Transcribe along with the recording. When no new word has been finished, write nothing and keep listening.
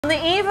On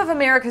the eve of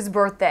America's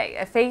birthday,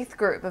 a faith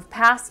group of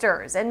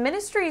pastors and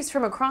ministries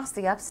from across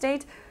the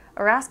Upstate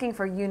are asking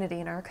for unity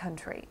in our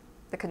country.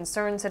 The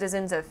Concerned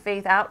Citizens of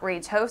Faith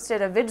Outreach hosted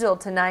a vigil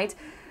tonight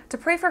to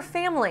pray for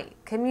family,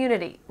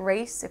 community,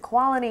 race,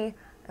 equality,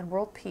 and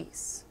world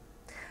peace.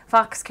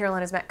 Fox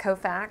Carolina's Matt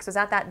Kaufax was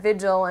at that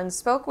vigil and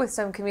spoke with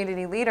some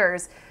community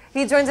leaders.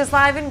 He joins us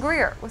live in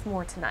Greer with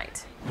more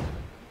tonight.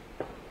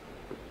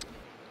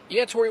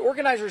 Yeah, Tori,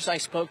 organizers I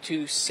spoke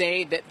to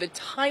say that the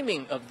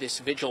timing of this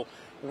vigil,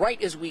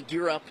 right as we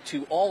gear up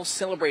to all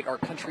celebrate our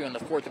country on the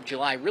 4th of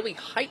July, really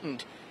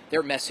heightened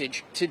their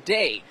message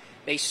today.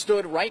 They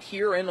stood right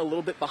here and a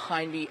little bit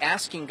behind me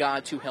asking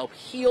God to help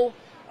heal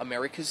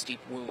America's deep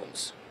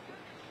wounds.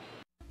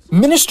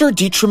 Minister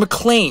Deetra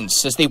McClain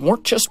says they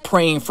weren't just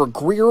praying for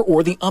Greer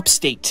or the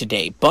Upstate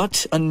today,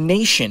 but a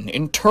nation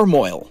in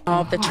turmoil.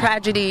 All the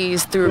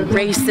tragedies through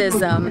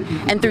racism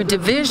and through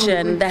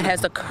division that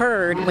has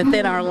occurred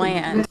within our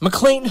land.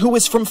 McClain, who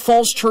is from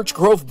Falls Church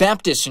Grove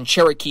Baptist in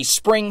Cherokee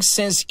Springs,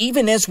 says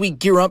even as we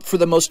gear up for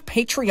the most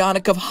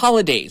patriotic of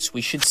holidays, we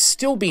should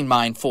still be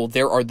mindful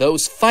there are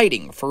those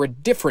fighting for a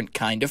different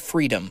kind of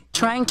freedom.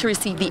 Trying to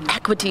receive the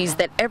equities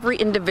that every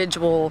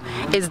individual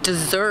is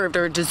deserved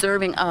or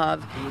deserving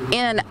of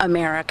in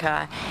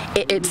America.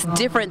 It's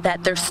different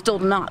that there's still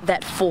not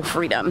that full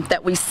freedom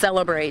that we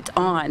celebrate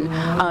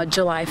on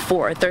July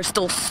 4th. There's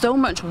still so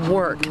much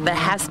work that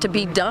has to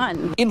be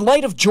done. In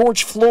light of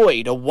George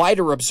Floyd, a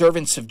wider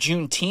observance of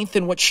Juneteenth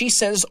and what she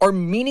says are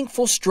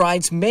meaningful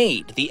strides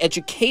made, the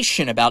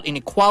education about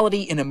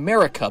inequality in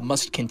America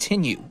must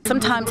continue.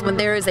 Sometimes when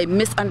there is a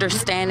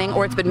misunderstanding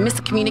or it's been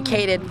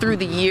miscommunicated through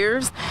the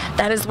years,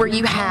 that is where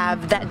you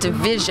have that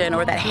division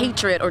or that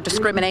hatred or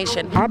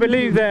discrimination. I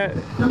believe that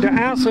the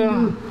answer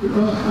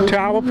to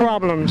our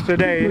problems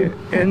today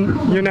in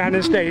the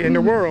United States, in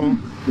the world,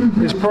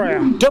 is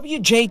prayer.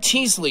 W.J.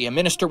 Teasley, a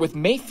minister with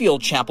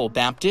Mayfield Chapel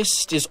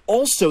Baptist, is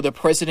also the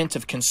president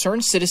of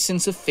Concerned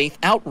Citizens of Faith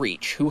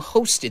Outreach, who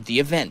hosted the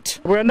event.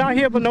 We're not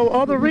here for no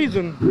other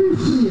reason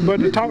but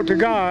to talk to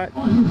God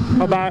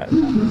about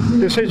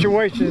the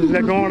situations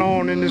that are going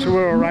on in this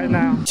world right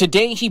now.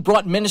 Today, he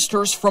brought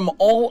ministers from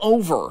all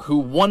over who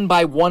one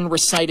by one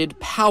recited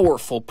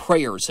powerful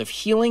prayers of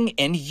healing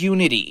and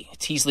unity.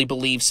 Teasley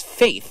believes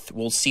faith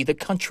will see the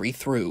country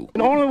through.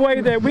 The only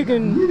way that we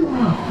can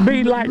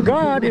be like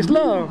God is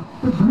love.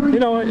 You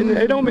know,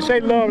 they don't say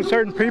love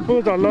certain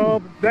people or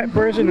love that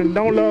person and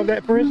don't love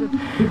that person.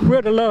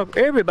 We're to love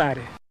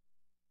everybody.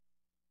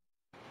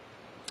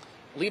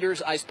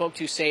 Leaders I spoke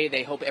to say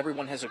they hope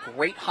everyone has a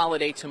great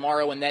holiday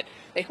tomorrow and that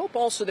they hope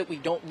also that we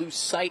don't lose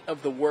sight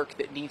of the work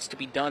that needs to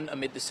be done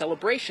amid the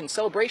celebration.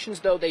 Celebrations,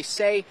 though, they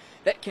say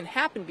that can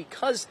happen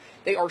because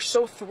they are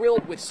so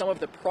thrilled with some of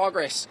the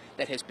progress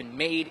that has been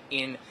made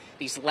in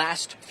these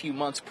last few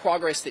months,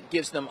 progress that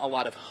gives them a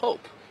lot of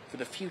hope for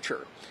the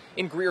future.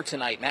 In Greer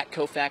tonight, Matt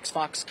Kaufax,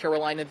 Fox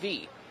Carolina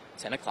V,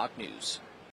 10 o'clock news.